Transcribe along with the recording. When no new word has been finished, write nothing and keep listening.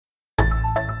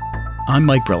I'm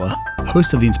Mike Brilla,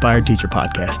 host of the Inspired Teacher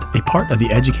Podcast, a part of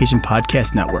the Education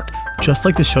Podcast Network, just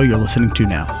like the show you're listening to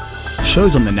now.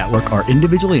 Shows on the network are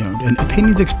individually owned and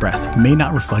opinions expressed may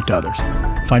not reflect others.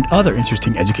 Find other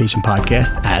interesting education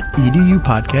podcasts at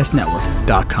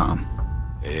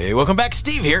edupodcastnetwork.com. Hey, welcome back.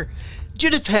 Steve here.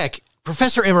 Judith Peck,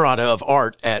 Professor Emerita of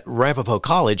Art at Ramapo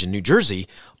College in New Jersey,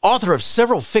 author of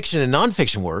several fiction and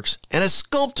nonfiction works, and a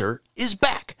sculptor, is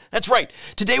back. That's right.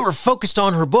 Today we're focused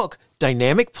on her book,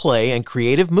 Dynamic Play and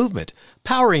Creative Movement,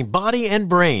 Powering Body and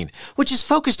Brain, which is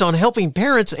focused on helping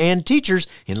parents and teachers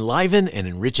enliven and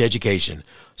enrich education.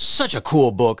 Such a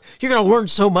cool book. You're going to learn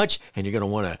so much, and you're going to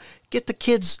want to get the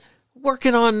kids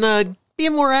working on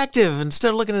being more active instead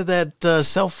of looking at that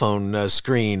cell phone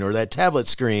screen or that tablet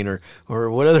screen or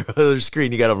whatever other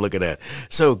screen you got them looking at.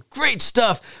 So great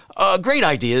stuff. Great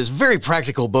ideas. Very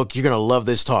practical book. You're going to love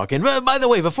this talk. And by the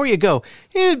way, before you go,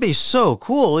 it'd be so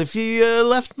cool if you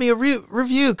left me a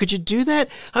review. Could you do that?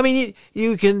 I mean,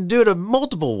 you can do it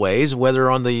multiple ways, whether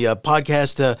on the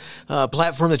podcast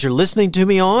platform that you're listening to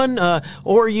me on,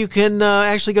 or you can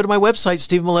actually go to my website,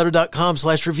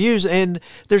 stevemiletto.com/reviews, and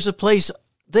there's a place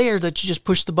there that you just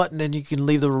push the button and you can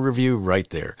leave the review right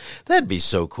there. That'd be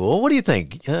so cool. What do you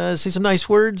think? See some nice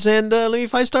words and leave me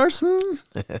 5 stars?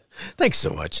 Thanks so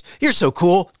much. You're so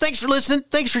cool. Thanks for listening.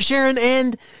 Thanks for sharing,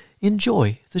 and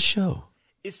enjoy the show.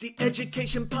 It's the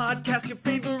Education Podcast, your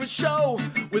favorite show,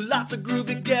 with lots of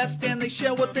groovy guests and they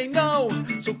share what they know.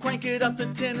 So crank it up to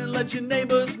 10 and let your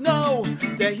neighbors know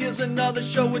that here's another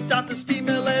show with Dr. Steve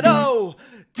Miletto.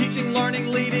 Teaching,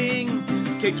 learning, leading,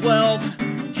 K-12.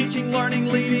 Teaching, learning,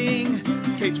 leading,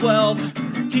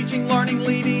 K-12. Teaching, learning,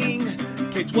 leading,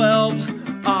 K-12.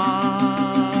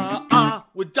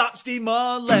 With Dr. Steve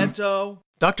Miletto.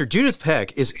 Dr. Judith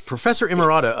Peck is Professor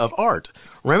Emerita of Art,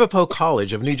 Ramapo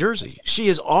College of New Jersey. She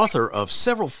is author of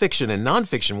several fiction and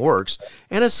nonfiction works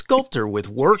and a sculptor with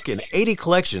work in 80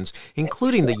 collections,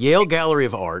 including the Yale Gallery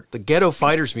of Art, the Ghetto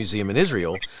Fighters Museum in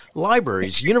Israel,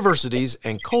 libraries, universities,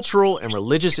 and cultural and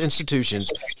religious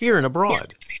institutions here and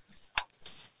abroad.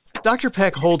 Dr.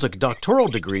 Peck holds a doctoral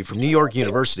degree from New York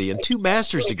University and 2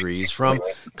 master's degrees from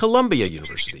Columbia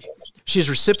University. She is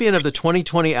recipient of the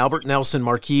 2020 Albert Nelson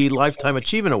Marquis Lifetime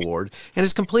Achievement Award and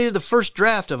has completed the first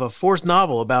draft of a 4th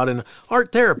novel about an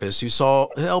art therapist who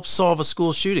helped solve a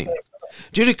school shooting.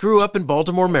 Judith grew up in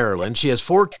Baltimore, Maryland. She has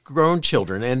 4 grown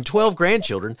children and 12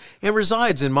 grandchildren and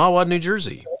resides in Mahwah, New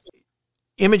Jersey.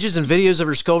 Images and videos of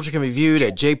her sculpture can be viewed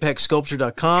at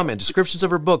jpecksculpture.com, and descriptions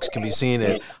of her books can be seen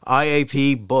at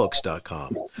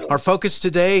iapbooks.com. Our focus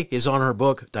today is on her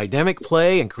book, Dynamic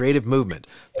Play and Creative Movement,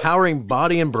 Powering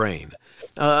Body and Brain.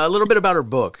 A little bit about her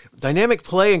book. Dynamic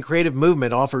Play and Creative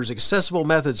Movement offers accessible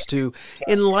methods to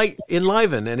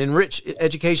enliven and enrich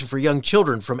education for young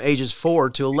children from ages 4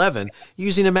 to 11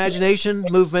 using imagination,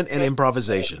 movement, and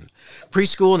improvisation.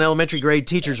 Preschool and elementary grade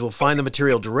teachers will find the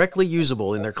material directly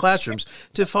usable in their classrooms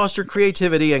to foster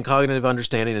creativity and cognitive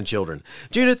understanding in children.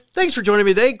 Judith, thanks for joining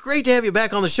me today. Great to have you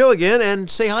back on the show again, and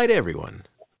say hi to everyone.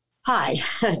 Hi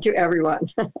to everyone.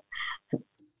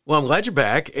 Well, I'm glad you're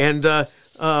back, and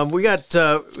you got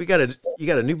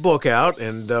a new book out,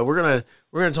 and we're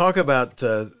gonna talk about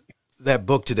that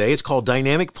book today. It's called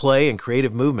Dynamic Play and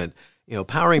Creative Movement,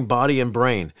 powering body and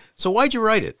brain. So why'd you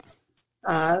write it?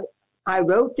 I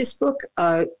wrote this book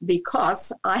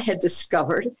because I had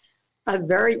discovered a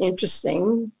very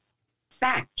interesting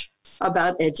fact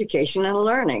about education and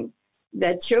learning,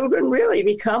 that children really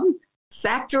become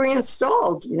factory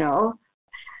installed,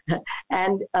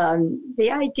 and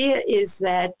the idea is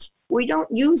that we don't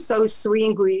use those 3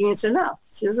 ingredients enough: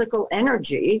 physical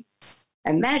energy,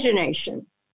 imagination,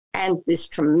 and this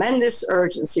tremendous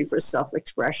urgency for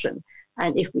self-expression.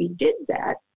 And if we did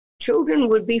that, children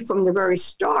would be from the very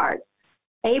start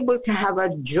able to have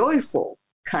a joyful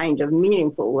kind of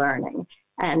meaningful learning.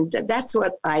 And that's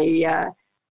what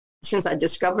since I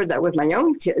discovered that with my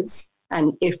own kids,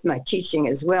 and if my teaching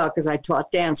as well, because I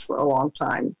taught dance for a long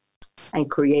time and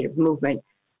creative movement,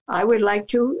 I would like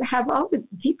to have other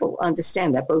people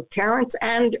understand that, both parents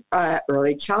and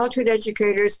early childhood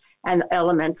educators and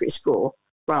elementary school,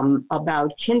 from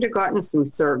about kindergarten through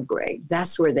 3rd grade.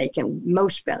 That's where they can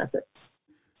most benefit.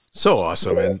 So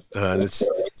awesome, and it's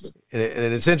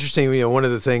interesting. One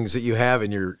of the things that you have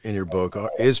in your book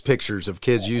is pictures of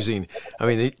kids using.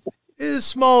 A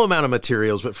small amount of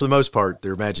materials, but for the most part,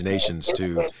 their imaginations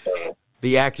to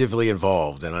be actively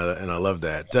involved, and I love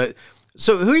that.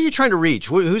 So who are you trying to reach?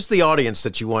 Who's the audience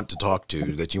that you want to talk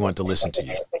to, that you want to listen to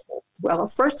you? Well,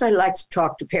 first I'd like to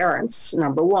talk to parents,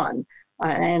 number one,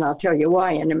 and I'll tell you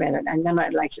why in a minute. And then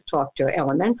I'd like to talk to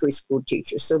elementary school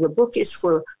teachers. So the book is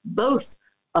for both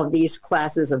of these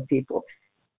classes of people.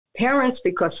 parents,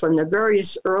 because from the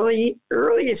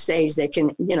earliest age, they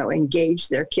can, engage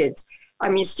their kids. I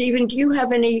mean, Stephen, do you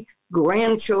have any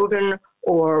grandchildren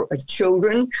or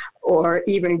children or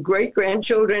even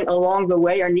great-grandchildren along the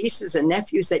way, or nieces and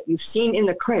nephews that you've seen in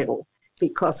the cradle?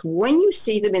 Because when you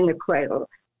see them in the cradle,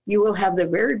 you will have the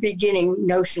very beginning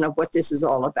notion of what this is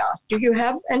all about. Do you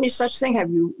have any such thing?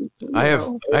 Have you? I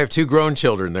have two grown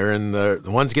children. They're in the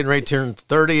one's getting ready to turn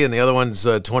 30 and the other one's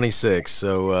 26.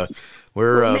 So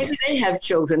we're maybe they have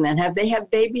children then. Have they have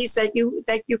babies that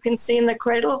you can see in the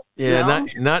cradle? Yeah, no?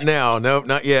 not now. No,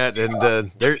 not yet.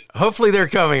 And hopefully they're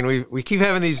coming. We keep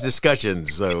having these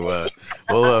discussions, so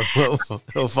we'll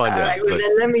find out. Right, well,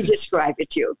 then let me describe it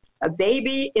to you. A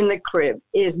baby in the crib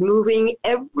is moving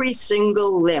every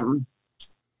single limb: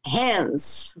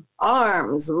 hands,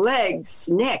 arms, legs,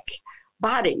 neck,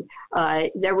 body.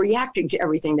 They're reacting to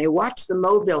everything. They watch the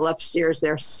mobile upstairs.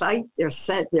 Their sight, their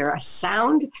scent, their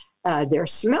sound. Their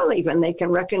smell, even they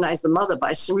can recognize the mother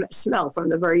by smell from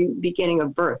the very beginning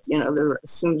of birth,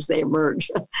 as soon as they emerge.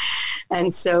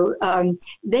 And so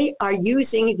they are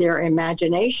using their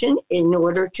imagination in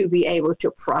order to be able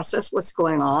to process what's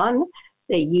going on.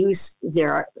 They use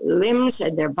their limbs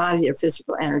and their body, their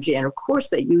physical energy. And of course,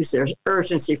 they use their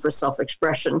urgency for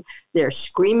self-expression. They're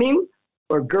screaming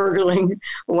or gurgling,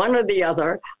 one or the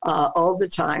other, all the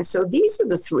time. So these are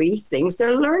the three things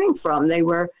they're learning from. They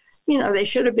were, they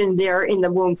should have been there in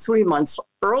the womb 3 months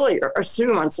earlier or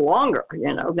 3 months longer,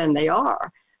 than they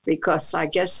are, because I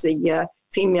guess the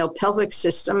female pelvic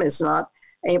system is not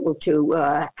able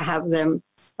to have them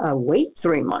wait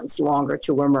 3 months longer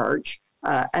to emerge.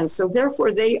 And so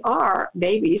therefore they are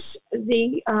babies,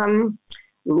 the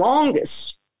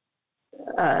longest,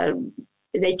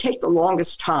 they take the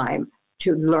longest time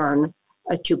to learn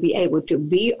to be able to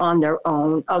be on their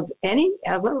own of any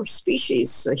other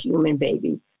species, a human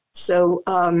baby. So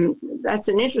that's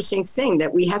an interesting thing,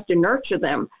 that we have to nurture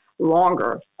them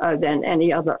longer than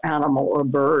any other animal or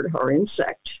bird or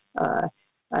insect.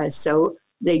 So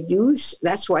they use,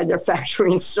 that's why they're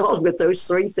factory installed with those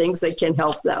three things that can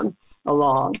help them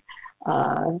along.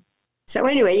 So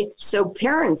anyway, so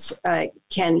parents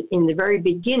can, in the very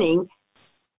beginning,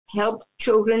 help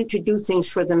children to do things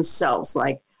for themselves,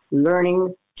 like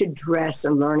learning to dress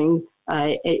and learning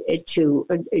to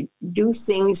do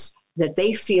things that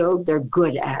they feel they're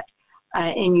good at.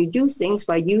 And you do things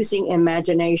by using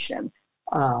imagination.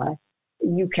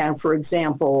 You can, for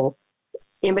example,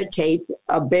 imitate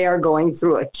a bear going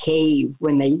through a cave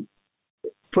when they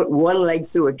put one leg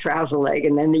through a trouser leg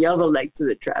and then the other leg through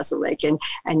the trouser leg.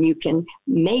 And you can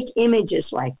make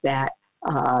images like that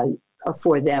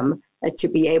for them to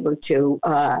be able to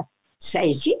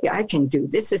say, gee, I can do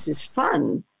this. This is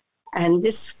fun. And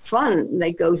this fun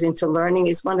that goes into learning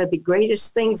is one of the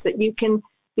greatest things that you can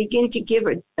begin to give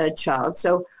a child.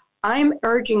 So I'm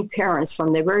urging parents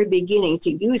from the very beginning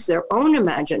to use their own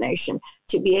imagination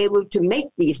to be able to make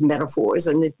these metaphors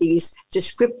and these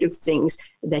descriptive things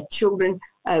that children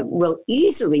will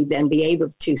easily then be able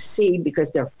to see, because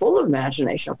they're full of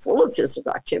imagination, full of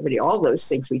physical activity, all those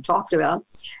things we talked about.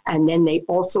 And then they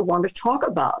also want to talk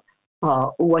about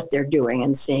what they're doing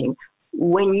and seeing.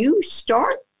 When you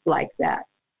start like that,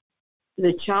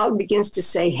 the child begins to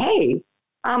say, hey,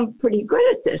 I'm pretty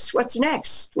good at this. What's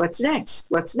next? What's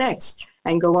next? What's next?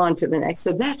 And go on to the next.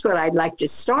 So that's what I'd like to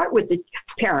start with, the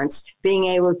parents being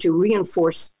able to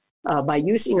reinforce by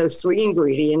using those three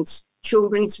ingredients,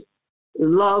 children's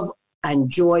love and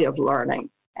joy of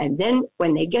learning. And then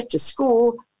when they get to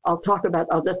school, I'll talk about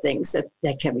other things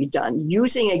that can be done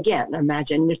using, again,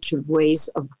 imaginative ways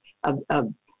of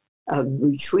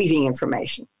retrieving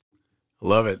information.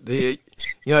 Love it.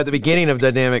 At the beginning of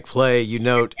dynamic play, you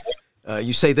note,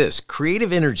 you say this: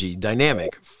 creative energy,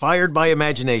 dynamic, fired by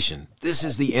imagination. This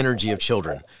is the energy of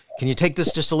children. Can you take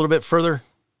this just a little bit further?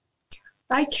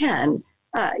 I can.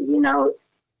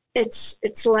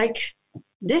 It's like,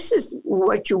 this is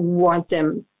what you want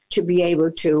them to be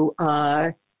able to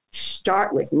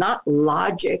start with, not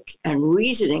logic and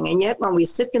reasoning. And yet when we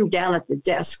sit them down at the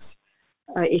desks,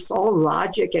 it's all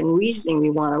logic and reasoning we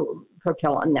want to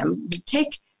propel on them.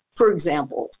 Take, for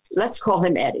example, let's call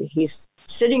him Eddie. He's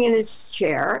sitting in his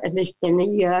chair in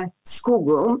the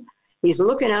schoolroom. He's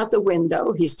looking out the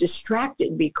window. He's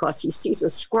distracted because he sees a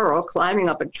squirrel climbing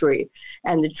up a tree.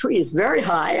 And the tree is very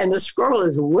high, and the squirrel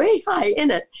is way high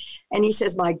in it. And he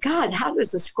says, my God, how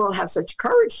does the squirrel have such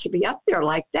courage to be up there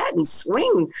like that and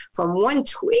swing from one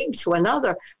twig to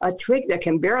another, a twig that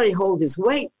can barely hold his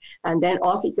weight? And then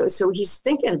off he goes. So he's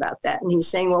thinking about that. And he's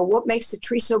saying, well, what makes the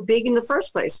tree so big in the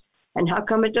first place? And how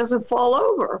come it doesn't fall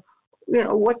over?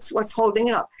 What's holding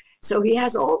it up? So he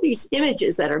has all these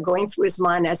images that are going through his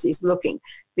mind as he's looking,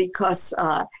 because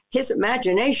his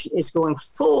imagination is going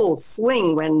full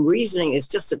swing when reasoning is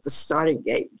just at the starting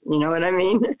gate. You know what I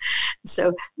mean?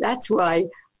 So that's why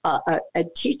a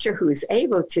teacher who is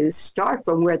able to start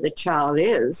from where the child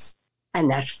is, and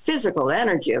that physical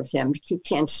energy of him, he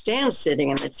can't stand sitting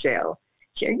in the chair.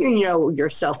 You know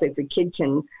yourself, if a kid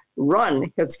can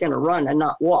run, he's going to run and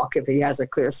not walk if he has a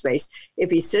clear space.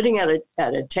 If he's sitting at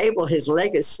a table, his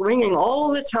leg is swinging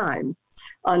all the time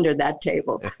under that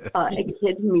table. A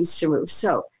kid needs to move.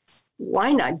 So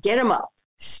why not get him up,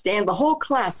 stand the whole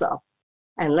class up,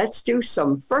 and let's do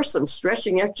some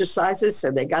stretching exercises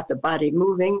so they got the body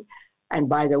moving. And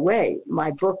by the way,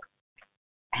 my book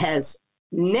has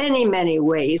many, many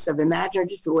ways of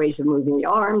imaginative ways of moving the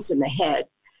arms and the head,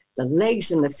 the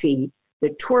legs and the feet, the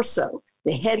torso,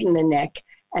 the head and the neck,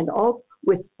 and all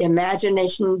with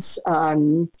imaginations,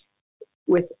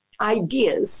 with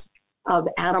ideas of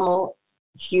animal,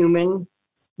 human,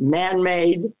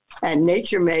 man-made, and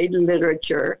nature-made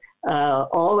literature,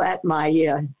 all at my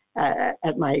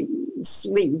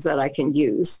sleeves that I can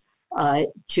use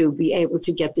to be able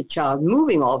to get the child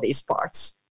moving all these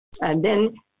parts. And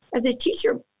then the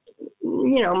teacher,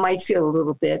 might feel a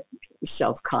little bit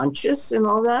self-conscious and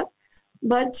all that.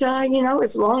 But,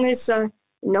 as long as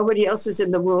nobody else is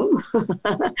in the room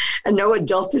and no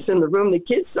adult is in the room, the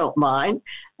kids don't mind,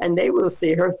 and they will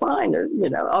see her fine.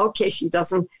 Okay, she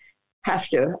doesn't have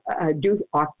to do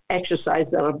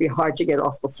exercise that'll be hard to get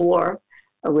off the floor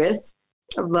with.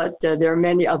 But there are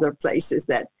many other places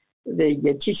that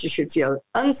the teacher should feel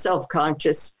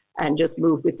unself-conscious and just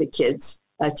move with the kids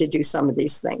to do some of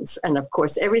these things. And of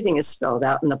course, everything is spelled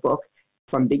out in the book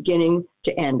from beginning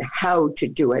to end, how to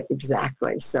do it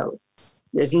exactly. So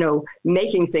there's no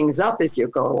making things up as you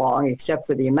go along, except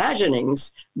for the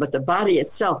imaginings, but the body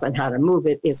itself and how to move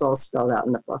it is all spelled out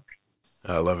in the book.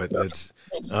 I love it.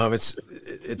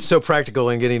 It's so practical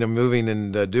in getting them moving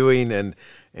and doing,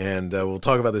 and we'll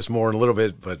talk about this more in a little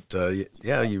bit, but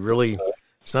you really,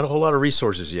 it's not a whole lot of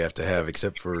resources you have to have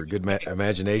except for good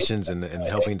imaginations and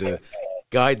helping to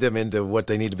guide them into what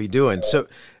they need to be doing.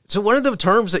 So one of the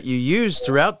terms that you use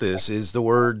throughout this is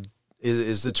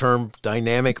the term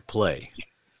dynamic play.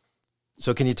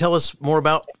 So can you tell us more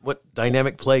about what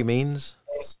dynamic play means?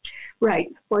 Right.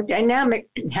 Well, dynamic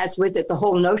has with it the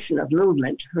whole notion of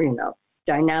movement.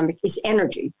 Dynamic is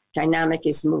energy. Dynamic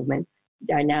is movement.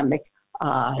 Dynamic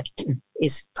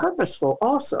is purposeful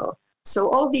also. So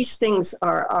all these things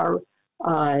are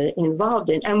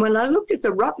involved in. And when I looked at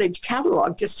the Routledge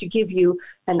catalog, just to give you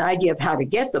an idea of how to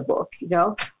get the book,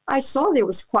 I saw there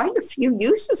was quite a few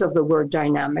uses of the word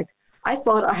dynamic. I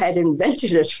thought I had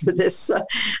invented it for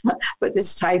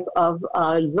this type of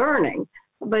learning,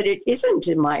 but it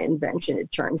isn't my invention,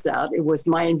 it turns out. It was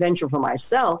my invention for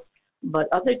myself, but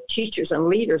other teachers and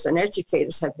leaders and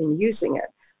educators have been using it.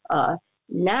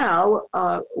 Now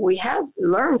we have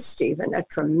learned, Stephen, a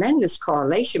tremendous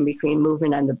correlation between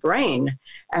movement and the brain.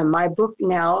 And my book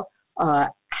now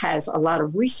has a lot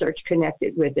of research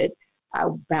connected with it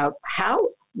about how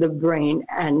the brain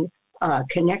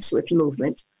connects with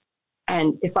movement.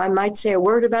 And if I might say a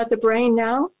word about the brain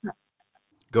now.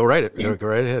 Go right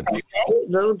ahead. Okay,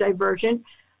 little diversion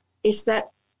is that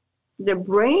the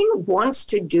brain wants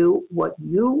to do what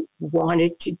you want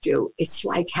it to do. It's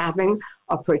like having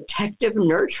a protective,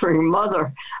 nurturing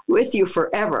mother with you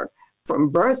forever, from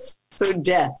birth through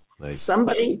death. Nice.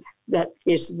 Somebody that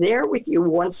is there with you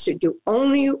wants to do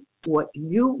only what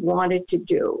you want it to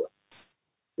do.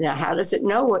 Now, how does it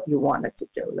know what you want it to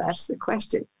do? That's the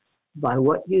question. By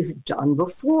what you've done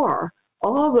before.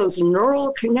 All those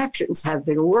neural connections have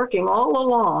been working all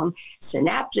along,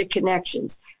 synaptic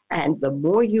connections. And the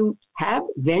more you have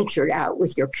ventured out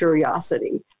with your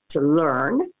curiosity to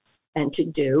learn and to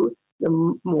do,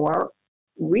 the more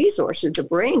resources the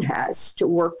brain has to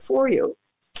work for you.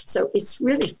 So it's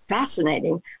really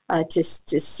fascinating to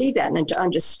see that and to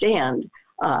understand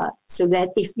so that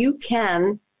if you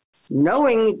can,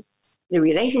 knowing the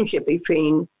relationship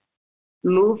between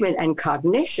movement and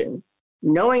cognition,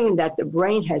 knowing that the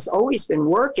brain has always been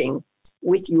working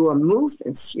with your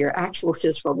movements, your actual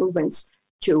physical movements,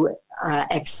 to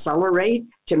accelerate,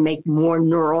 to make more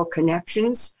neural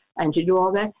connections, and to do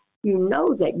all that, you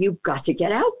know that you've got to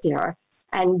get out there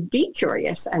and be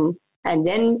curious and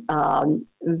then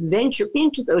venture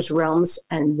into those realms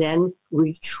and then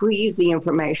retrieve the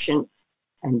information.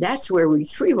 And that's where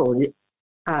retrieval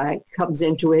comes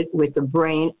into it with the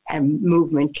brain and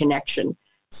movement connection.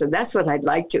 So that's what I'd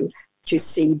like to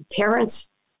see parents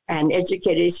and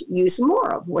educators use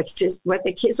more of, what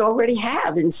the kids already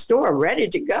have in store, ready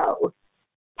to go.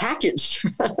 packaged.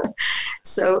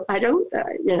 So I don't,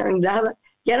 now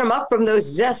get them up from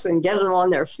those desks and get them on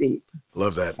their feet.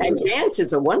 Love that. And dance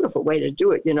is a wonderful way to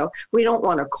do it. We don't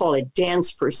want to call it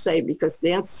dance per se, because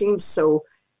dance seems so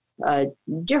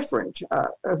different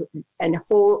and a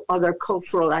whole other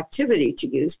cultural activity to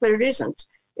use, but it isn't.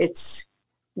 It's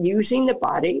using the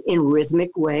body in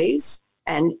rhythmic ways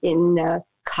and in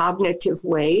cognitive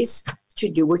ways to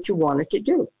do what you want it to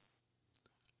do.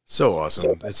 So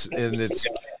awesome.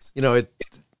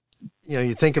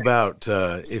 You think about,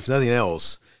 if nothing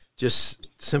else,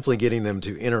 just simply getting them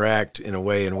to interact in a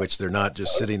way in which they're not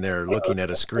just sitting there looking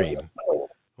at a screen,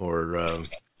 or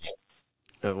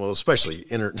especially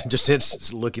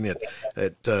just looking at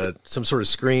some sort of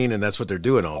screen, and that's what they're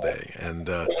doing all day. And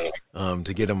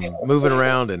to get them moving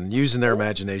around and using their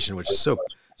imagination, which is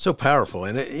so powerful.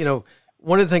 And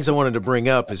one of the things I wanted to bring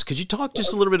up is, could you talk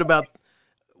just a little bit about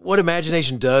what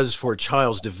imagination does for a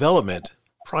child's development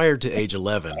prior to age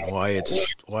 11? Why it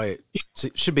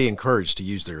should be encouraged to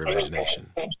use their imagination?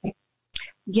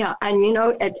 Yeah, and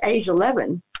at age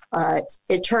 11,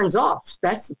 it turns off.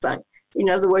 That's the thing. In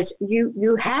other words,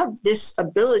 you have this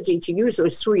ability to use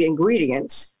those three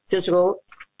ingredients: physical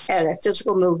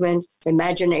movement,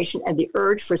 imagination, and the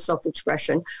urge for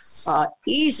self-expression,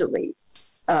 easily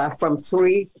from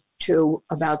 3 to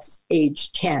about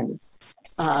age 10.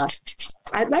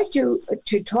 I'd like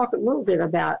to talk a little bit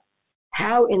about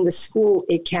how in the school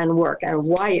it can work and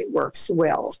why it works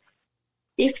well.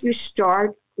 If you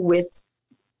start with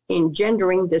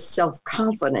engendering the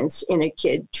self-confidence in a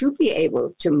kid to be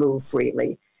able to move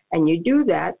freely, and you do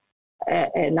that,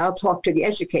 and I'll talk to the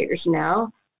educators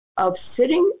now, of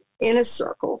sitting in a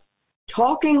circle,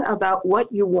 talking about what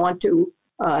you want to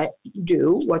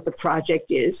do, what the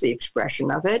project is, the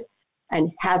expression of it,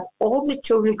 and have all the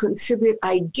children contribute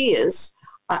ideas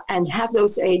and have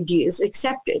those ideas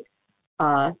accepted.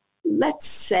 Let's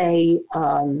say,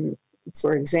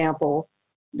 for example,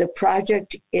 the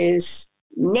project is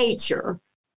nature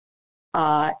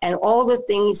and all the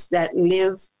things that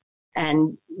live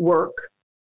and work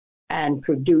and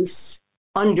produce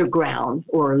underground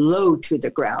or low to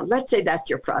the ground. Let's say that's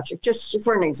your project, just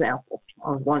for an example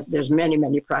of one. There's many,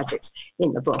 many projects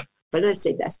in the book, but let's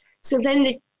say that's. So then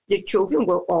the children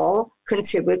will all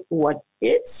contribute what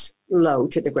is low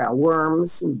to the ground: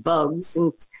 worms and bugs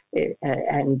and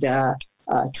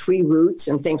tree roots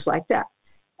and things like that.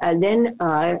 And then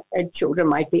children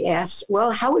might be asked,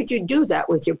 well, how would you do that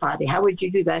with your body? How would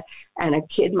you do that? And a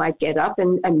kid might get up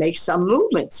and make some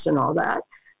movements and all that.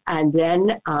 And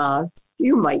then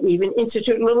you might even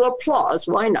institute a little applause.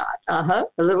 Why not? A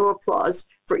little applause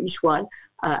for each one.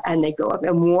 And they go up,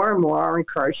 and more are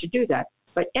encouraged to do that.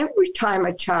 But every time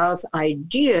a child's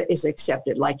idea is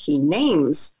accepted, like he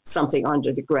names something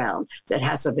under the ground that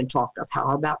hasn't been talked of,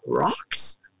 how about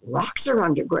rocks? Rocks are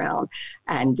underground,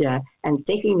 and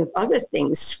thinking of other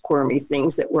things, squirmy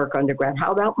things that work underground.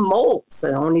 How about molds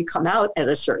that only come out at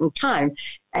a certain time?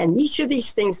 And each of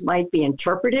these things might be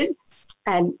interpreted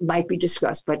and might be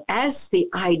discussed. But as the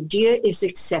idea is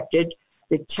accepted,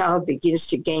 the child begins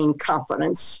to gain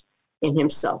confidence in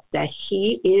himself, that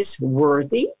he is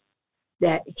worthy,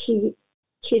 that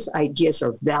his ideas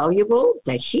are valuable,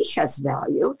 that he has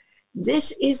value.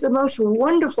 This is the most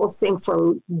wonderful thing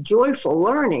for joyful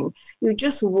learning. You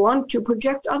just want to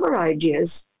project other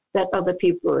ideas that other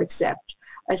people accept.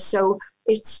 So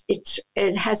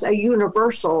it has a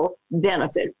universal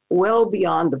benefit well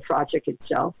beyond the project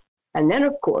itself. And then,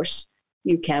 of course,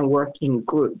 you can work in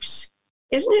groups.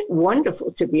 Isn't it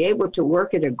wonderful to be able to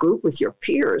work in a group with your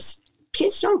peers?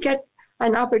 Kids don't get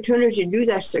an opportunity to do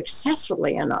that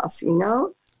successfully enough,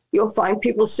 You'll find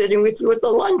people sitting with you at the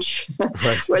lunch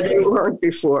right. where they weren't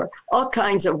before. All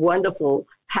kinds of wonderful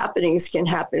happenings can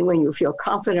happen when you feel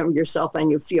confident in yourself and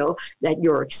you feel that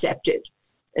you're accepted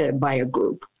by a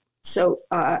group. So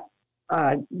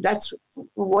that's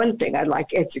one thing I'd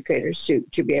like educators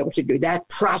to be able to do, that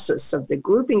process of the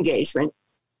group engagement,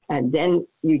 and then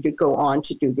you could go on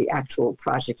to do the actual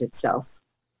project itself.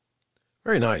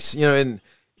 Very nice. And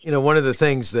one of the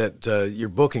things that your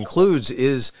book includes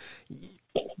is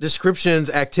descriptions,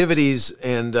 activities,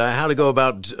 and how to go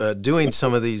about doing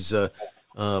some of these,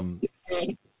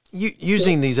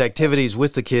 using these activities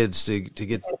with the kids to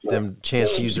get them a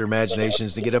chance to use their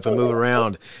imaginations, to get up and move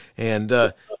around. And,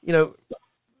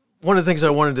 one of the things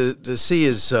I wanted to see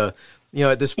is, at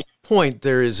this point,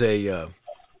 there is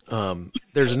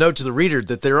there's a note to the reader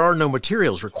that there are no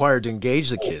materials required to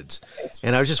engage the kids.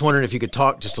 And I was just wondering if you could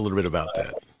talk just a little bit about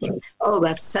that. Oh,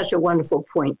 that's such a wonderful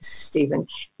point, Stephen.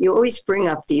 You always bring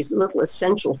up these little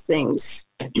essential things.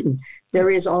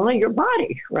 There is only your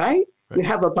body, right? You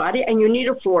have a body and you need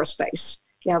a floor space.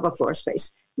 you have a floor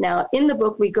space. Now, in the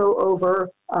book, we go over,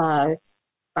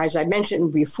 as I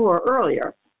mentioned before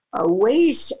earlier,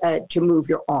 ways to move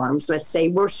your arms. Let's say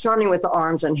we're starting with the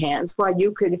arms and hands. Well,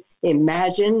 you could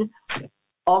imagine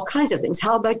all kinds of things.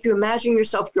 How about you imagine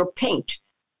yourself, your paint?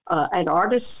 An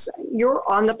artist, you're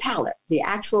on the palette, the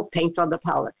actual paint on the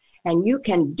palette, and you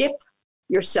can dip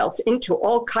yourself into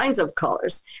all kinds of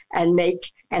colors and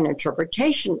make an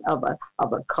interpretation of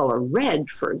a color red,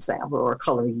 for example, or a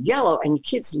color yellow. And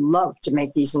kids love to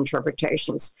make these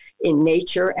interpretations in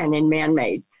nature and in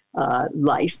man-made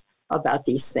life about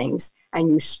these things. And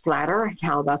you splatter.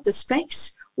 How about the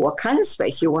space? What kind of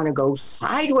space? You want to go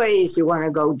sideways. You want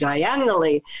to go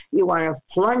diagonally. You want to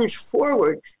plunge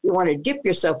forward. You want to dip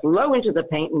yourself low into the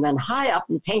paint and then high up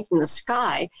and paint in the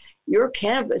sky. Your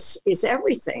canvas is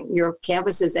everything. Your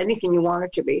canvas is anything you want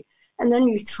it to be. And then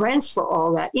you transfer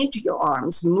all that into your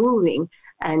arms, moving,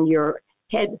 and your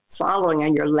head following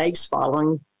and your legs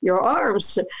following your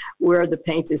arms where the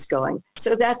paint is going.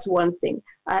 So that's one thing.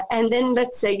 And then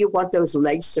let's say you want those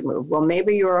legs to move. Well,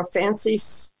 maybe you're a fancy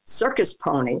circus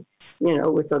pony,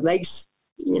 with the legs,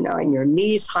 and your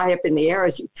knees high up in the air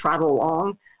as you trot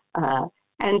along.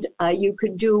 And you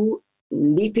could do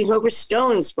leaping over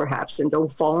stones, perhaps, and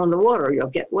don't fall in the water. You'll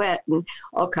get wet and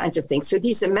all kinds of things. So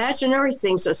these imaginary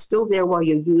things are still there while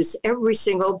you use every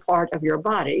single part of your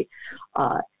body,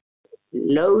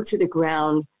 low to the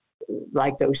ground,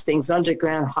 like those things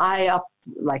underground, high up,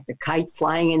 like the kite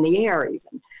flying in the air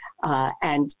even.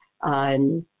 And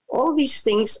all these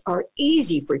things are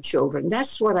easy for children.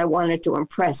 That's what I wanted to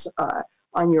impress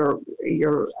on your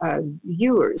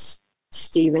viewers,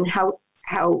 Stephen,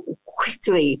 how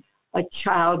quickly a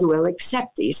child will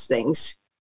accept these things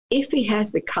if he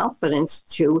has the confidence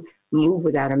to move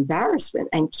without embarrassment.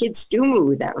 And kids do move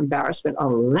without embarrassment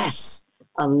unless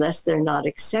they're not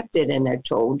accepted and they're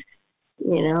told,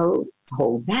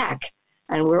 hold back.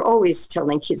 And we're always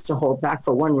telling kids to hold back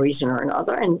for one reason or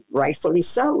another, and rightfully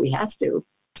so, we have to.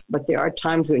 But there are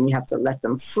times when you have to let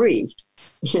them free,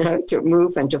 to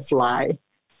move and to fly.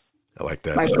 I like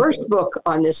that. My first book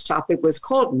on this topic was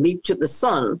called Leap to the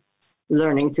Sun,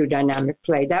 Learning Through Dynamic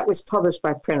Play. That was published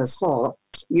by Prentice Hall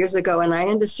years ago, and I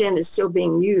understand it's still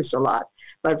being used a lot.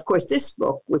 But of course, this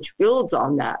book, which builds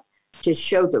on that to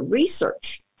show the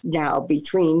research now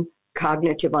between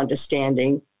cognitive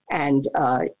understanding and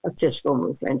physical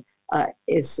movement,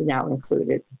 is now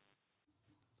included.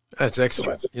 That's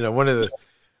excellent. One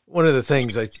of the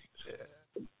things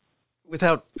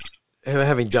without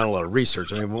having done a lot of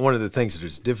research, one of the things that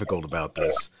is difficult about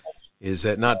this is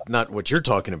that not what you're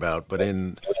talking about, but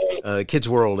in kids'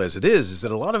 world as it is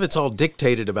that a lot of it's all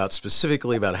dictated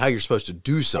specifically about how you're supposed to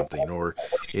do something. Or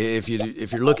if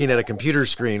you're looking at a computer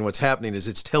screen, what's happening is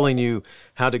it's telling you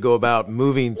how to go about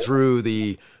moving through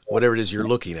whatever it is you're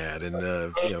looking at, and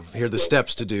here are the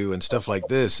steps to do and stuff like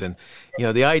this. And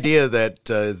the idea that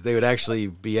they would actually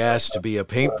be asked to be a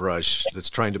paintbrush that's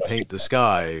trying to paint the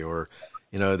sky, or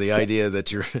the idea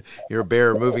that you're a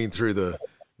bear moving through the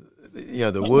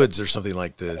woods or something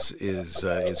like this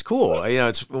is cool.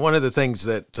 It's one of the things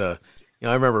that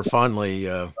I remember fondly,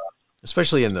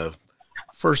 especially in the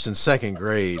first and second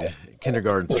grade,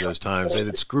 kindergarten through those times. And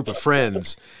it's a group of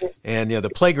friends, and the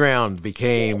playground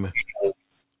became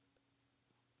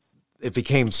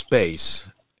space,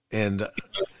 and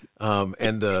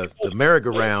the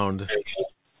merry-go-round,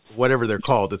 whatever they're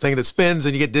called, the thing that spins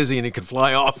and you get dizzy and you can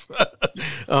fly off,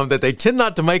 that they tend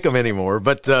not to make them anymore.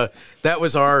 But that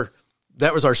was our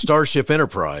Starship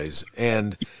Enterprise,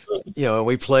 and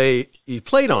you played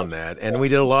on that, and we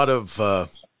did a lot of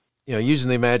using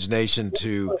the imagination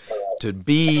to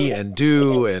be and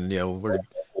do, and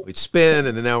we'd spin,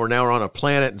 and then now we're on a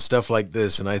planet and stuff like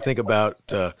this. And I think about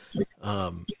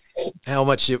how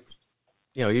much you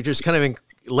just kind of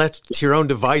left to your own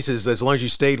devices as long as you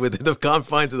stayed within the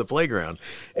confines of the playground.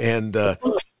 And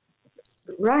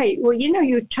right. Well,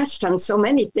 you touched on so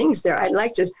many things there. I'd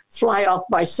like to fly off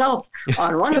myself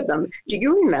on one of them. Do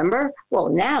you remember? Well,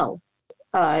 now,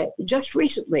 just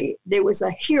recently, there was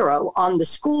a hero on the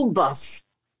school bus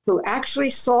who actually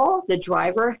saw the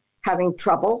driver having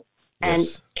trouble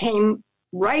and came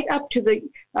right up to the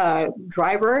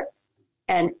driver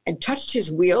and touched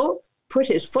his wheel, put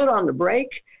his foot on the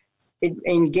brake,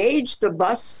 engaged the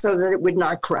bus so that it would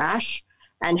not crash.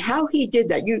 And how he did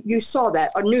that, you saw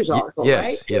that, a news article,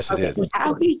 right? Yes, I did.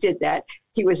 How he did that,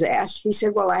 he was asked, he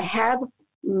said, well, I have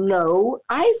no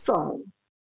iPhone.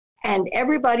 And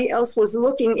everybody else was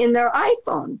looking in their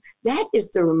iPhone. That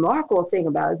is the remarkable thing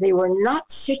about it. They were not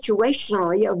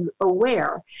situationally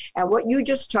aware. And what you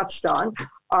just touched on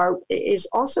is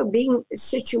also being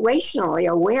situationally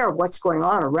aware of what's going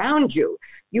on around you.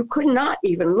 You could not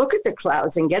even look at the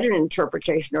clouds and get an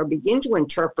interpretation or begin to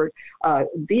interpret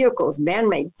vehicles,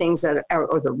 man-made things or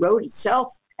the road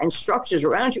itself and structures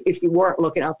around you if you weren't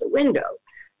looking out the window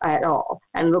at all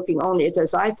and looking only at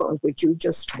those iPhones, which you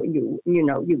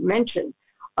mentioned.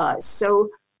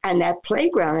 And that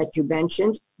playground that you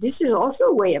mentioned, this is also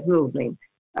a way of moving.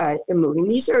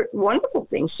 These are wonderful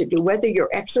things to do, whether you're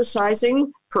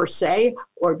exercising per se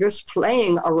or just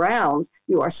playing around,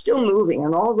 you are still moving,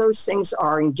 and all those things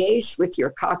are engaged with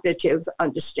your cognitive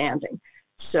understanding.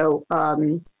 So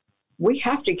we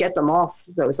have to get them off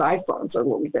those iPhones a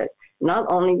little bit, not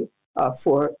only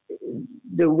for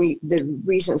the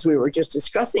reasons we were just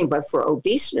discussing, but for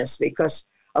obesity, because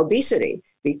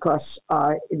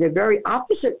the very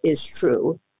opposite is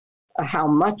true. How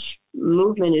much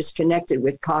movement is connected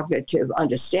with cognitive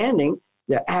understanding,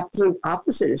 the absolute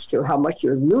opposite is true. How much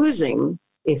you're losing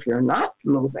if you're not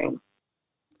moving.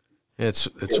 It's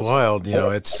wild.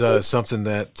 It's something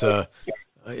that, that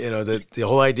the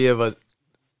whole idea of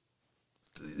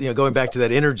going back to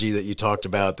that energy that you talked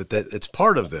about, that it's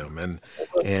part of them. And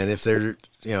if they're,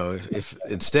 if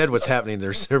instead what's happening,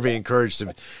 they're being encouraged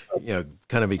to,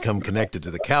 kind of become connected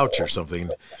to the couch or something,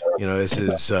 this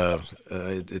is,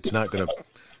 it's not going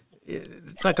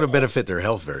to benefit their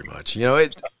health very much.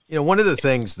 One of the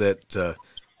things that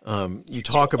you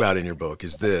talk about in your book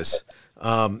is this,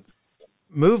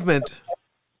 movement,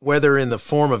 whether in the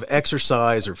form of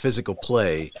exercise or physical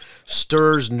play,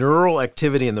 stirs neural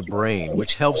activity in the brain,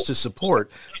 which helps to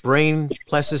support brain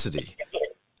plasticity.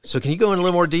 So can you go in a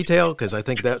little more detail? Because I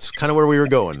think that's kind of where we were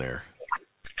going there.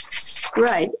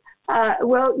 Right.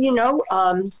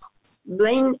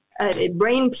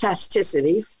 Brain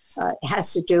plasticity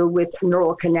has to do with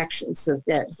neural connections, of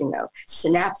that,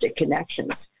 synaptic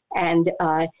connections. And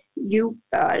a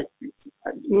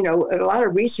lot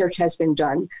of research has been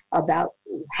done about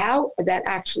how that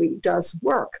actually does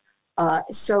work. But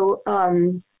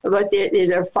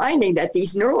they're finding that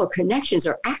these neural connections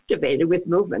are activated with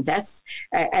movement.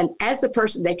 And as the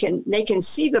person, they can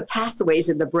see the pathways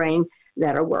in the brain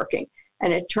that are working.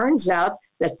 And it turns out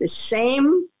that the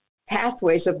same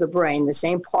pathways of the brain, the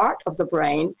same part of the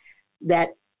brain that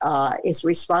is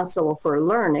responsible for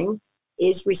learning,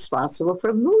 is responsible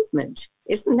for movement.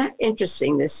 Isn't that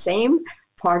interesting? The same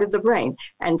part of the brain.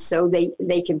 And so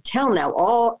they can tell now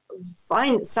all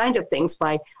signs of things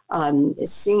by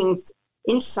seeing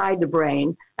inside the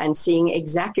brain and seeing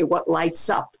exactly what lights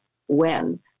up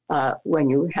when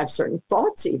you have certain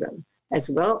thoughts even, as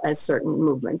well as certain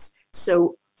movements.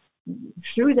 So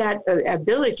through that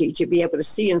ability to be able to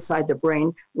see inside the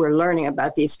brain, we're learning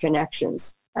about these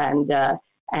connections and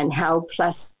how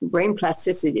brain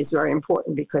plasticity is very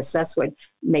important, because that's what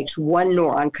makes one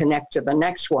neuron connect to the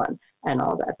next one and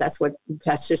all that. That's what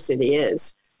plasticity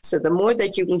is. So the more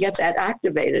that you can get that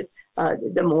activated,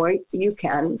 the more you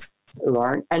can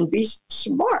learn and be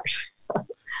smart.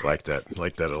 Like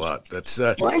that a lot. That's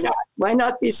why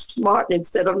not be smart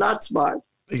instead of not smart?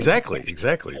 Exactly.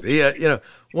 The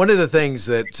one of the things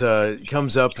that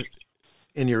comes up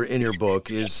in your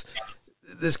book is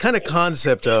this kind of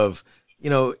concept of,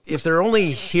 if they're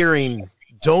only hearing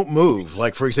 "don't move,"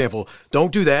 like for example,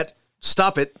 "don't do that,"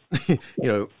 "stop it,"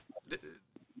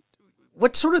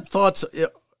 what sort of thoughts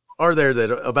are there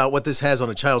about what this has on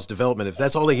a child's development? If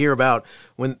that's all they hear about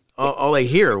when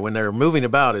they're moving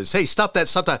about is, "Hey, stop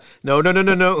that, no,"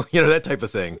 that type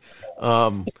of thing.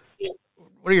 What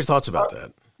are your thoughts about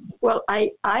that? Well,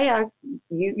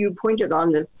 you pointed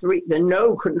on the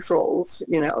no controls.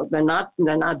 They're not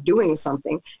doing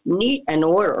something. Neat and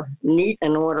order, and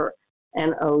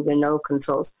the no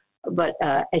controls. But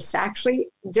it's actually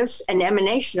just an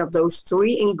emanation of those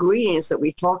three ingredients that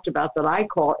we talked about that I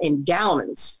call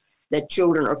endowments that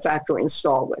children are factory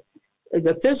installed with.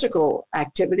 The physical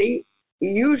activity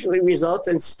usually results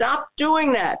in stop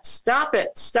doing that, stop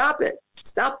it, stop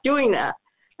doing that.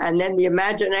 And then the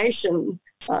imagination,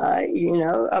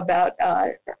 about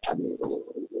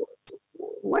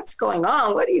what's going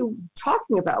on? What are you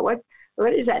talking about? What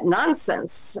is that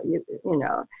nonsense?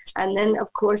 And then,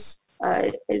 of course,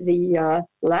 the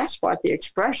last part, the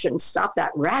expression, stop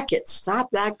that racket, stop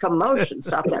that commotion,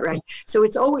 stop that racket. So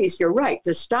it's always, you're right,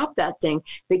 to stop that thing,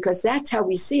 because that's how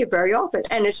we see it very often.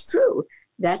 And it's true.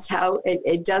 That's how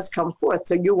it does come forth.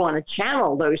 So you want to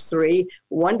channel those three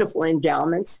wonderful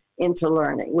endowments into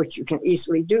learning, which you can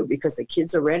easily do because the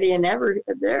kids are ready and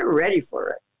they're ready for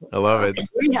it. I love it.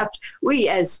 We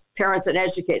as parents and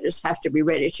educators have to be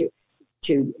ready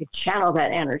to channel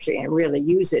that energy and really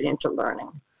use it into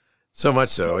learning. So much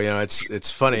so,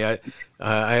 it's funny. I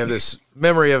have this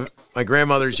memory of my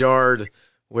grandmother's yard,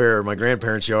 my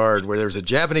grandparents' yard, where there was a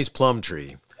Japanese plum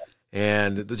tree.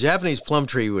 And the Japanese plum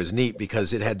tree was neat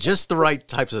because it had just the right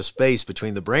types of space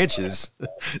between the branches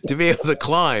to be able to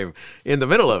climb in the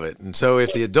middle of it. And so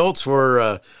if the adults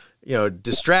were,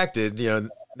 distracted,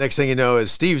 next thing you know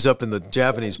is Steve's up in the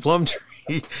Japanese plum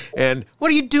tree. And what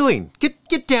are you doing?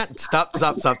 Get down. Stop.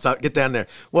 Get down there.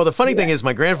 Well, the funny thing is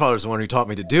my grandfather's the one who taught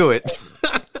me to do it.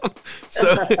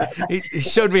 So he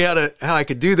showed me how I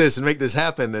could do this and make this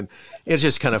happen. And it's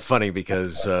just kind of funny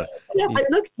because... but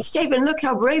look, Stephen, look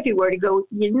how brave you were to go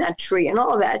in that tree and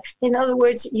all that. In other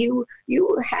words, you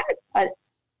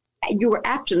were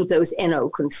absent those NO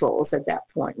controls at that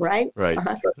point, right? Right.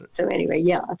 So anyway,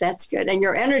 yeah, that's good. And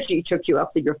your energy took you up,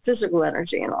 your physical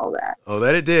energy and all that. Oh,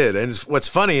 that it did. And what's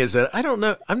funny is that I don't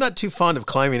know, I'm not too fond of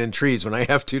climbing in trees when I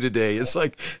have to today. It's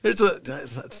like, let's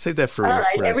save that for... All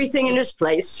right, everything in its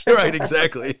place. Right,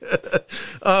 exactly.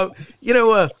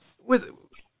 With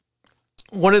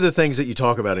one of the things that you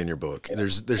talk about in your book,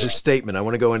 there's a statement. I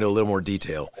want to go into a little more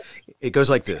detail. It goes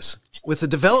like this. With the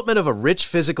development of a rich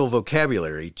physical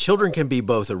vocabulary, children can be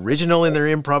both original in their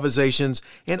improvisations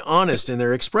and honest in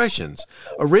their expressions.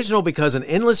 Original because an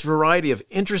endless variety of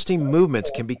interesting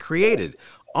movements can be created.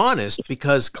 Honest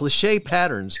because cliché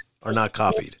patterns are not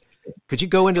copied. Could you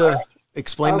go into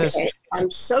explain this?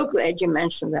 I'm so glad you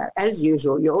mentioned that. As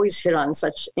usual, you always hit on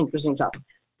such interesting topics.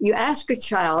 You ask a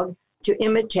child to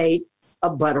imitate a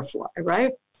butterfly,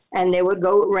 right? And they would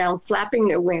go around flapping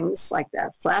their wings like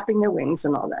that, flapping their wings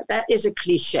and all that. That is a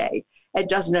cliche. It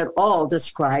doesn't at all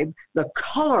describe the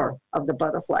color of the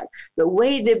butterfly, the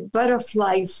way the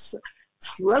butterfly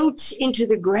floats into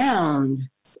the ground.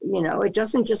 It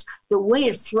doesn't just, the way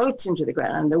it floats into the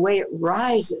ground and the way it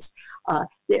rises.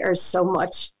 There's so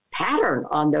much pattern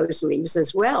on those leaves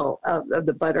as well, of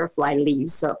the butterfly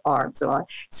leaves are and so on.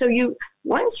 So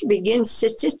once you begin to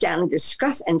sit down and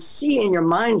discuss and see in your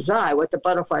mind's eye what the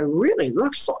butterfly really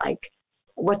looks like,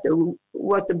 what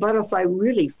the butterfly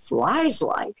really flies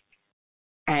like,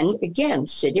 and again,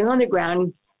 sitting on the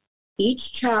ground,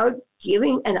 each child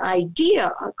giving an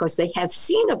idea because they have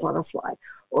seen a butterfly,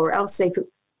 or else they've,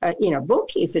 book,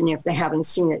 even if they haven't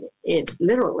seen it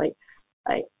literally,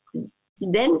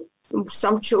 then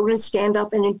some children stand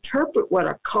up and interpret what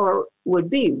a color would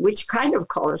be, which kind of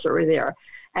colors are there,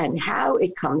 and how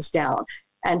it comes down,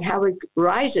 and how it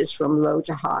rises from low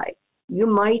to high. You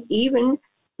might even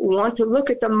want to look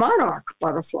at the monarch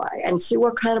butterfly and see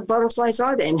what kind of butterflies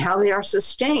are they and how they are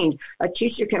sustained. A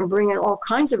teacher can bring in all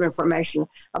kinds of information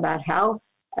about how,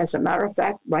 as a matter of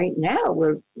fact, right now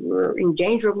we're in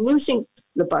danger of losing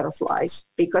the butterflies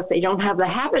because they don't have the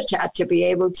habitat to be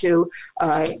able to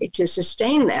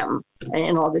sustain them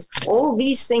and all this. All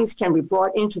these things can be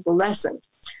brought into the lesson.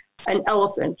 An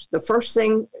elephant, the first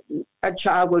thing a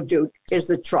child will do is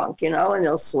the trunk, and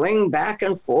they'll swing back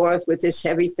and forth with this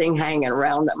heavy thing hanging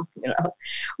around them,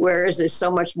 whereas there's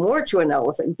so much more to an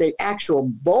elephant, the actual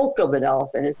bulk of an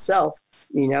elephant itself,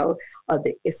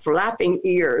 the flapping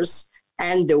ears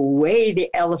and the way the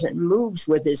elephant moves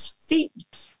with his feet.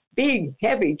 Big,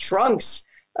 heavy trunks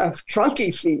of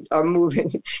trunky feet are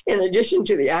moving in addition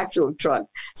to the actual trunk.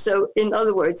 So in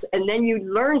other words, and then you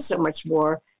learn so much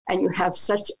more and you have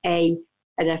such an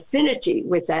affinity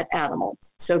with that animal.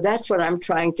 So that's what I'm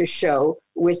trying to show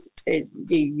with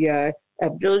the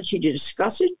ability to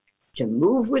discuss it, to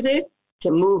move with it,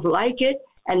 to move like it,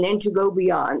 and then to go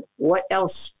beyond. What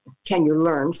else can you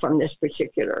learn from this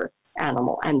particular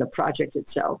animal and the project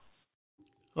itself?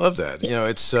 I love that.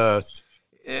 It's...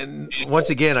 And once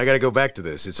again, I got to go back to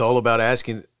this. It's all about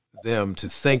asking them to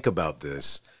think about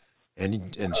this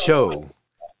and show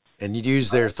and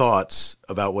use their thoughts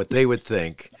about what they would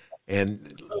think.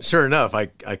 And sure enough, I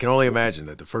can only imagine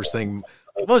that the first thing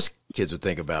most kids would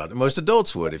think about, and most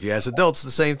adults would, if you ask adults the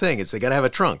same thing, it's they got to have a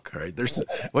trunk, right?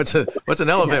 What's an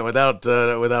elephant without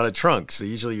a trunk? So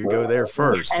usually you go there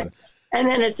first. And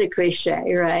then it's a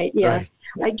cliche, right? Yeah. Right.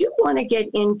 I do want to get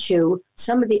into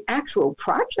some of the actual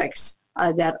projects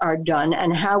that are done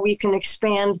and how we can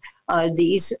expand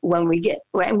these when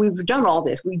we've done all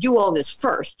this. We do all this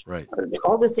first, right?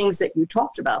 All the things that you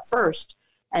talked about first,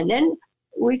 and then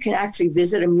we can actually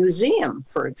visit a museum,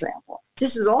 for example.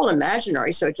 This is all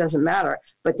imaginary, so it doesn't matter.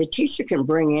 But the teacher can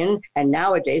bring in, and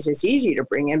nowadays it's easy to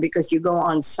bring in because you go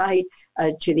on site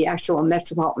to the actual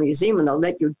Metropolitan Museum and they'll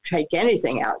let you take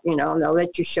anything out, and they'll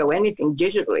let you show anything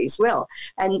digitally as well.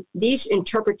 And these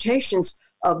interpretations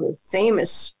of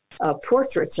famous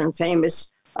portraits and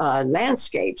famous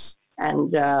landscapes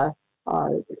and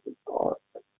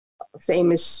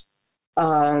famous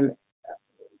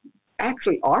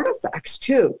actually artifacts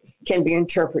too can be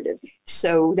interpreted.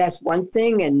 So that's one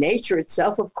thing, and nature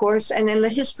itself, of course, and in the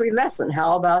history lesson.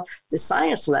 How about the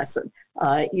science lesson?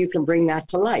 You can bring that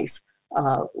to life.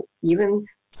 Even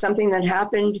something that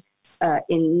happened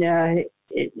in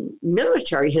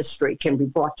military history can be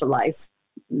brought to life.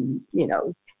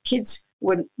 Kids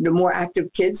would, the more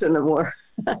active kids and the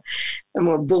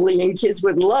more bullying kids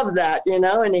would love that,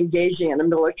 and engaging in a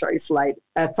military fight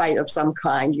of some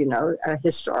kind,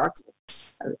 historical.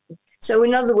 So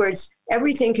in other words,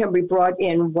 everything can be brought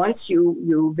in once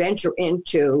you venture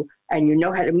into, and you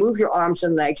know how to move your arms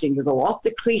and legs, and you go off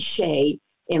the cliche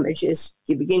images.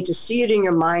 You begin to see it in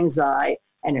your mind's eye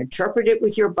and interpret it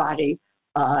with your body,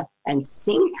 and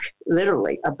think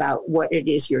literally about what it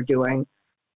is you're doing.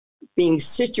 Being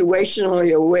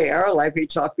situationally aware, like we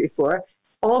talked before,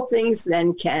 all things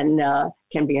then can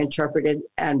be interpreted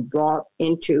and brought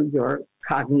into your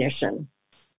cognition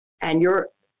and your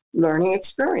learning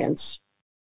experience.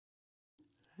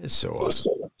 It's so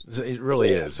awesome. It really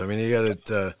is. I mean, you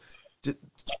got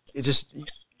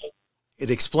it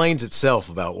explains itself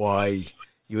about why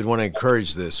you would want to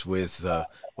encourage this with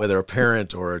whether a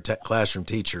parent or a classroom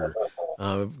teacher,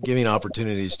 giving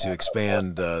opportunities to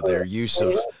expand their use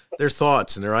of their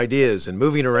thoughts and their ideas, and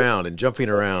moving around and jumping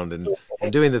around and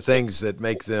doing the things that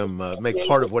make them make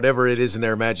part of whatever it is in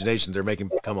their imaginations they're making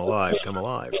come alive.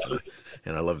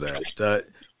 And I love that.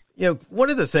 One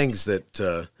of the things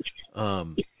that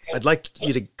I'd like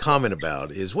you to comment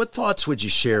about is, what thoughts would you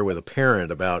share with a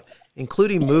parent about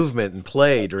including movement and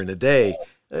play during the day,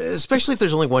 especially if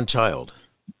there's only one child?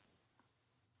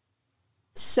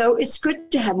 So it's good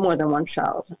to have more than one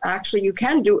child. Actually, you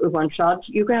can do it with one child.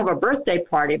 You can have a birthday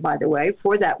party, by the way,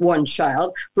 for that one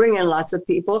child. Bring in lots of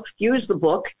people, use the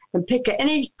book, and pick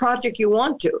any project you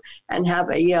want to, and have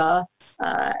a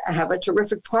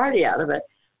terrific party out of it.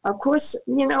 Of course,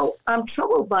 I'm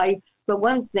troubled by the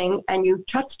one thing, and you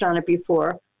touched on it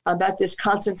before, about this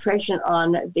concentration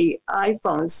on the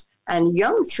iPhones and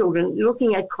young children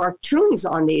looking at cartoons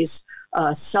on these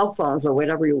cell phones, or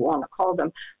whatever you want to call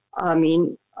them. I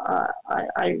mean,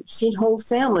 I've seen whole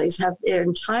families have their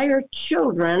entire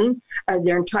children,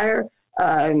 their entire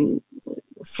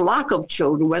flock of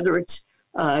children, whether it's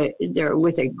they're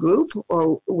with a group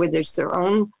or whether it's their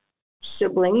own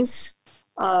siblings,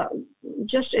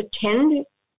 just attend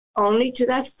only to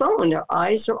that phone. Their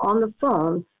eyes are on the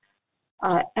phone,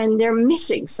 and they're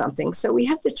missing something. So we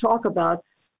have to talk about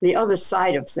the other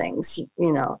side of things.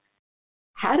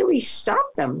 How do we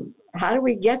stop them? How do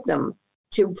we get them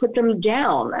to put them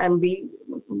down and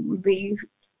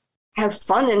have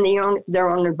fun in their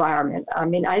own environment? I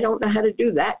mean, I don't know how to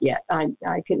do that yet.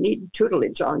 I could need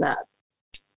tutelage on that.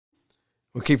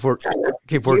 We'll keep working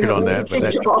on that.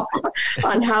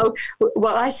 On how,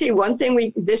 well, I see one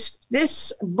thing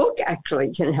this book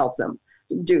actually can help them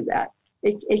do that.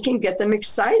 It can get them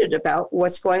excited about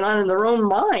what's going on in their own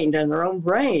mind and their own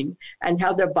brain, and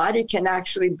how their body can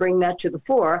actually bring that to the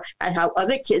fore, and how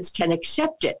other kids can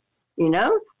accept it,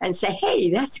 and say,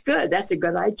 hey, that's good. That's a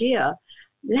good idea.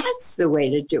 That's the way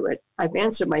to do it. I've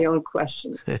answered my own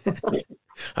question.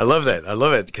 I love that. I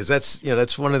love it, because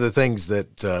that's one of the things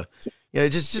that,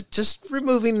 just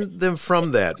removing them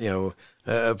from that,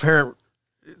 a parent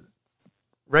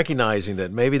recognizing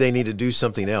that maybe they need to do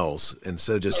something else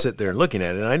instead of just sit there and looking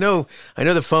at it. And I know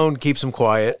the phone keeps them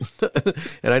quiet,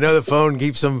 and I know the phone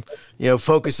keeps them,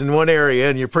 focused in one area,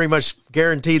 and you're pretty much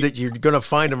guaranteed that you're going to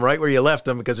find them right where you left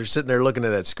them because they're sitting there looking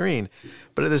at that screen.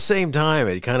 But at the same time,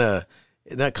 it it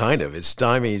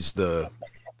stymies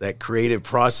that creative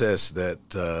process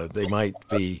that they might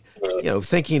be,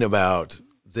 thinking about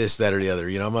this, that, or the other.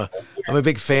 I'm a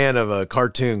big fan of a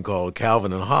cartoon called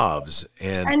Calvin and Hobbes,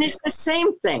 and it's the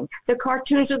same thing. The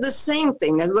cartoons are the same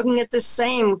thing. They're looking at the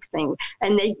same thing,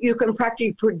 and you can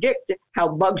practically predict how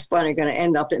Bugs Bunny are going to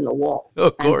end up in the wall.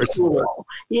 Of course,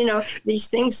 these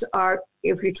things are.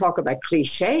 If you talk about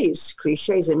cliches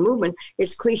in movement,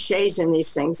 it's cliches in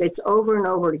these things. It's over and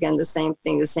over again the same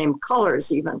thing, the same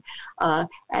colors even,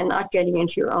 and not getting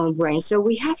into your own brain. So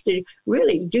we have to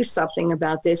really do something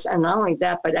about this. And not only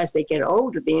that, but as they get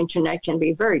older, the internet can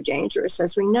be very dangerous.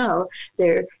 As we know,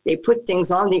 they put things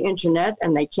on the internet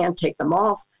and they can't take them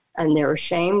off, and they're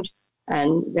ashamed.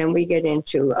 And then we get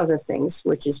into other things,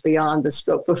 which is beyond the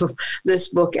scope of this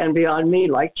book and beyond me,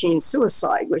 like teen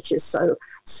suicide, which is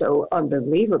so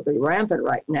unbelievably rampant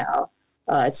right now.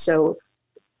 So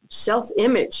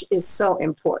self-image is so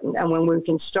important. And when we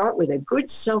can start with a good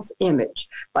self-image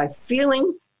by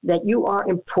feeling that you are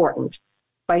important,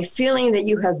 by feeling that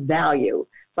you have value,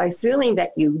 by feeling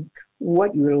that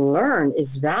what you learn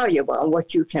is valuable and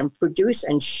what you can produce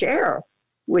and share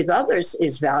with others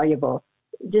is valuable.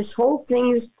 This whole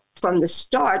thing from the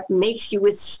start makes you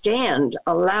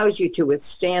allows you to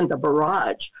withstand the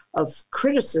barrage of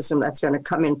criticism that's going to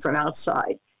come in from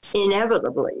outside.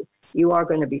 Inevitably, you are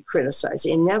going to be criticized.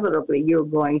 Inevitably, you're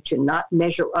going to not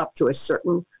measure up to a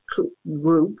certain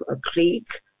group, a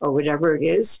clique, or whatever it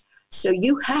is. So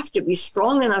you have to be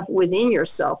strong enough within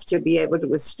yourself to be able to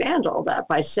withstand all that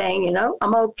by saying,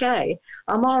 I'm okay,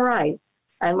 I'm all right.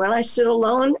 And when I sit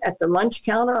alone at the lunch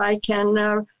counter, I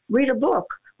can read a book,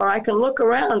 or I can look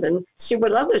around and see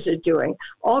what others are doing.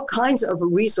 All kinds of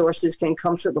resources can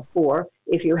come to the fore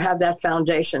if you have that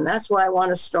foundation. That's why I want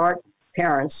to start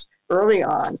parents early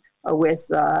on with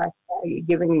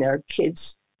giving their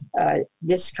kids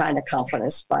this kind of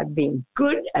confidence by being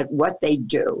good at what they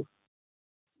do.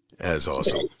 That's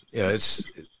awesome. Yeah,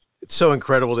 it's so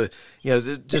incredible to,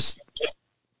 just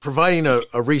providing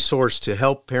a resource to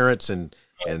help parents and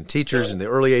teachers in the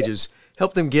early ages,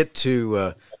 help them get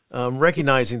to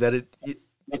recognizing that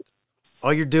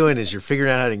all you're doing is you're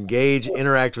figuring out how to engage,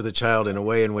 interact with a child in a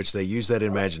way in which they use that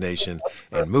imagination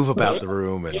and move about the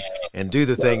room and do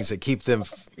the things that keep them,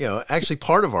 actually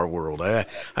part of our world. I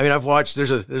mean, I've watched,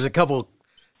 there's a couple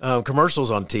commercials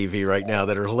on TV right now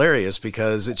that are hilarious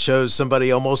because it shows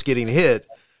somebody almost getting hit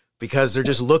because they're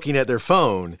just looking at their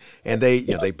phone, and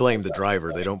they blame the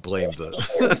driver. They don't blame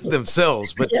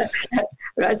themselves. But yeah,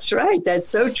 that's right. That's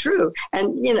so true.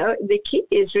 And, the key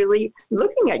is really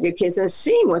looking at your kids and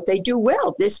seeing what they do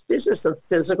well, this business of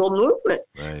physical movement,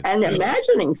 right, and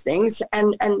imagining things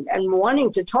and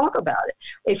wanting to talk about it.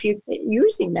 If you're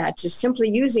using that, just simply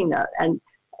using that, and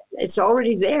it's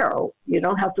already there. You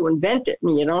don't have to invent it,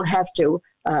 and you don't have to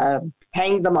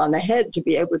hang them on the head to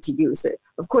be able to use it.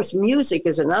 Of course, music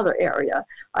is another area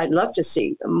I'd love to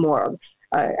see more of.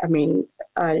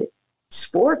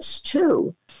 Sports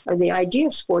too. The idea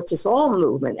of sports is all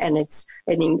movement, and it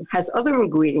has other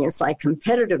ingredients like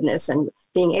competitiveness and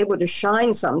being able to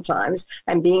shine sometimes,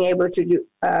 and being able to do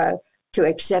to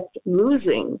accept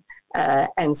losing.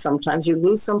 And sometimes you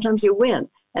lose, sometimes you win,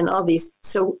 and all these.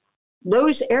 So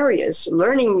those areas,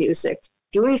 learning music,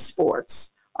 doing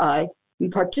sports,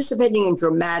 participating in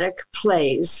dramatic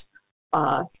plays,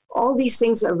 all these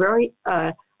things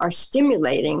are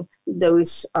stimulating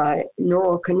those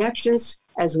neural connections,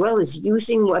 as well as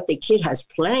using what the kid has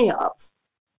plenty of.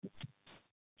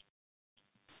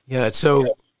 Yeah, it's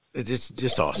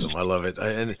just awesome. I love it.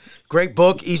 And great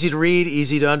book, easy to read,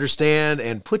 easy to understand,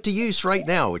 and put to use right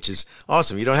now, which is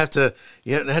awesome. You don't have to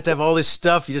have all this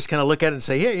stuff. You just kind of look at it and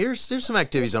say, hey, here's some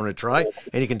activities I'm going to try.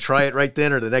 And you can try it right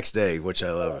then or the next day, which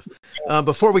I love.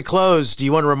 Before we close, do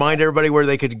you want to remind everybody where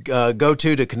they could go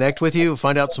to connect with you,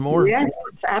 find out some more?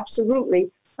 Yes, absolutely.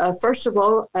 First of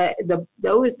all,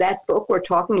 that book we're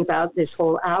talking about this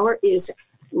whole hour is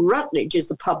Routledge is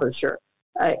the publisher.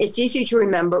 It's easy to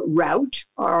remember, Rout,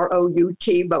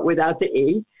 R-O-U-T, but without the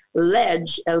E,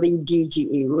 Ledge,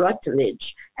 L-E-D-G-E,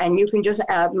 Routledge. And you can just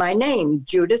add my name,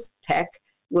 Judith Peck,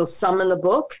 will summon the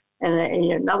book, and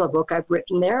another book I've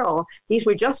written there. These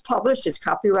were just published. It's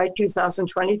copyright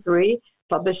 2023,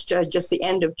 published just the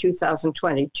end of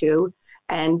 2022.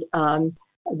 And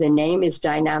the name is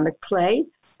Dynamic Play.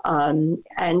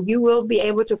 And you will be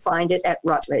able to find it at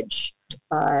Routledge.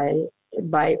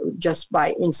 By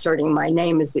inserting my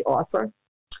name as the author,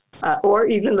 or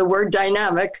even the word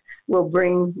dynamic will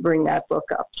bring that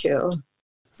book up too.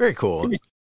 Very cool.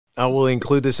 I will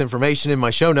include this information in my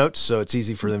show notes, so it's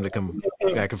easy for them to come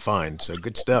back and find. So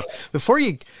good stuff. Before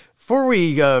we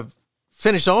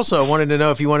finish, also, I wanted to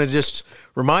know if you want to just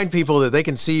remind people that they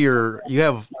can see you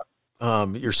have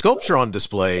your sculpture on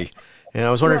display, and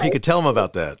I was wondering if you could tell them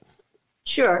about that.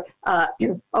 Sure.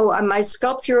 My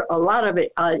sculpture, a lot of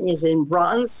it is in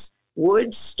bronze,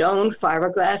 wood, stone,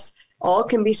 fiberglass. All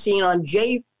can be seen on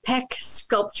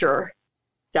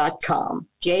jpecksculpture.com,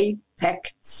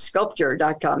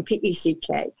 jpecksculpture.com,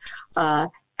 P-E-C-K.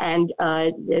 And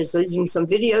there's some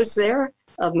videos there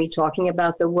of me talking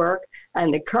about the work.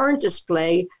 And the current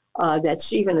display that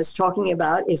Stephen is talking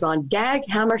about is on Dag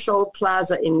Hammarskjöld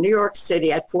Plaza in New York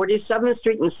City at 47th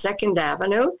Street and 2nd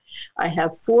Avenue. I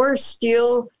have 4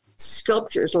 steel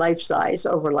sculptures, life-size,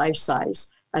 over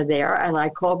life-size, there, and I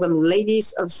call them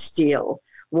Ladies of Steel.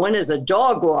 One is a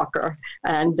dog walker,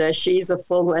 and she's a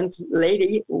full-length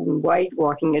lady in white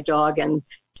walking a dog, and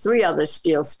 3 other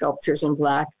steel sculptures in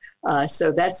black.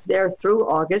 So that's there through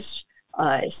August.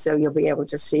 So you'll be able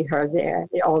to see her there,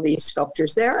 all these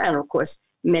sculptures there, and of course,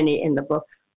 many in the book.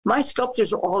 My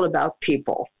sculptures are all about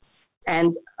people.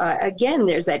 And again,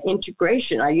 there's that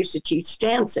integration. I used to teach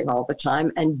dancing all the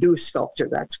time and do sculpture.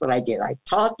 That's what I did. I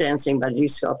taught dancing, but I do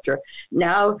sculpture.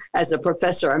 Now, as a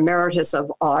Professor Emeritus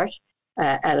of Art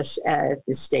at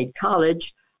the State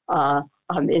College.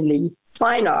 I'm in the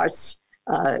fine arts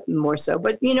more so.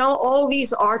 But, all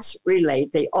these arts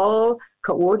relate. They all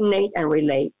coordinate and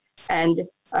relate. And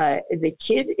the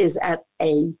kid is at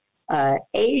a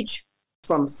age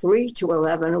from 3 to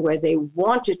 11 where they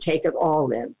want to take it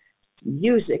all in.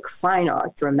 Music, fine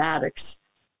art, dramatics,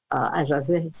 as I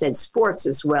said, sports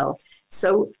as well.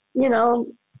 So, you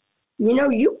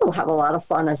will have a lot of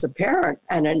fun as a parent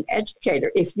and an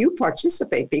educator if you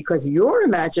participate, because your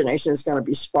imagination is going to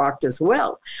be sparked as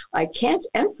well. I can't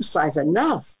emphasize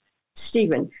enough,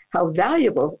 Stephen, how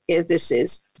valuable this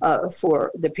is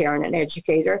for the parent and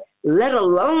educator, let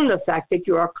alone the fact that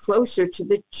you are closer to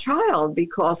the child,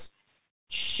 because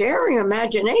sharing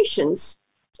imaginations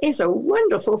is a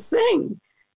wonderful thing.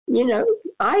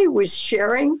 I was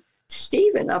sharing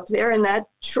Stephen up there in that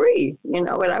tree, and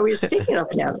I was thinking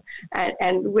of him.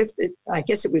 And with, I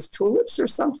guess it was tulips or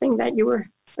something that you were,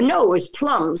 no, it was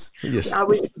plums. Yes. I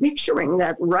was picturing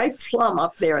that ripe plum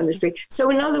up there in the tree. So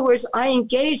in other words, I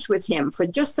engaged with him for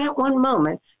just that one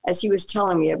moment as he was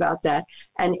telling me about that.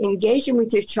 And engaging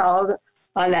with your child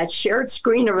on that shared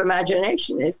screen of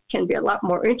imagination can be a lot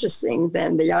more interesting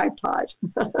than the iPod.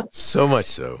 So much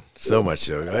so.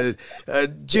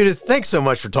 Judith, thanks so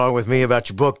much for talking with me about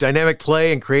your book, Dynamic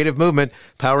Play and Creative Movement,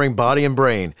 Powering Body and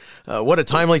Brain. What a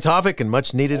timely topic and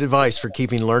much needed advice for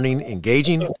keeping learning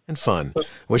engaging and fun.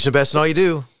 Wish the best in all you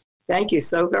do. Thank you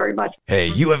so very much. Hey,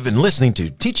 you have been listening to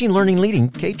Teaching, Learning, Leading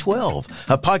K-12,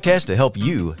 a podcast to help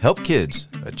you help kids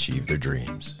achieve their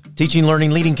dreams. Teaching,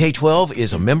 Learning, Leading K-12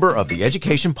 is a member of the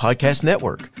Education Podcast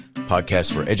Network.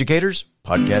 Podcasts for educators,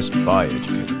 podcasts by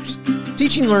educators.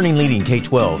 Teaching, Learning, Leading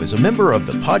K-12 is a member of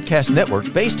the podcast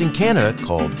network based in Canada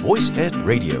called Voice Ed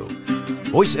Radio.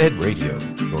 Voice Ed Radio.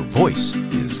 Your voice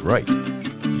is right here.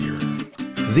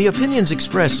 The opinions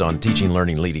expressed on Teaching,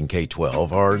 Learning, Leading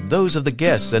K-12 are those of the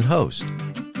guests and host.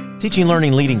 Teaching,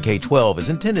 Learning, Leading K-12 is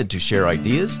intended to share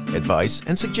ideas, advice,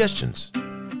 and suggestions.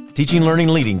 Teaching, Learning,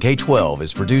 Leading K-12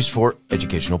 is produced for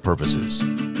educational purposes.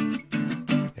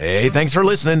 Hey, thanks for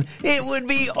listening. It would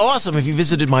be awesome if you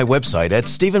visited my website at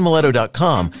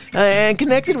stephenmiletto.com and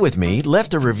connected with me,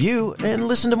 left a review, and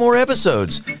listened to more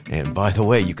episodes. And by the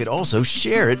way, you could also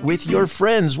share it with your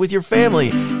friends, with your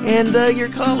family, and your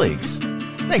colleagues.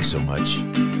 Thanks so much.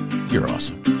 You're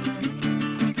awesome.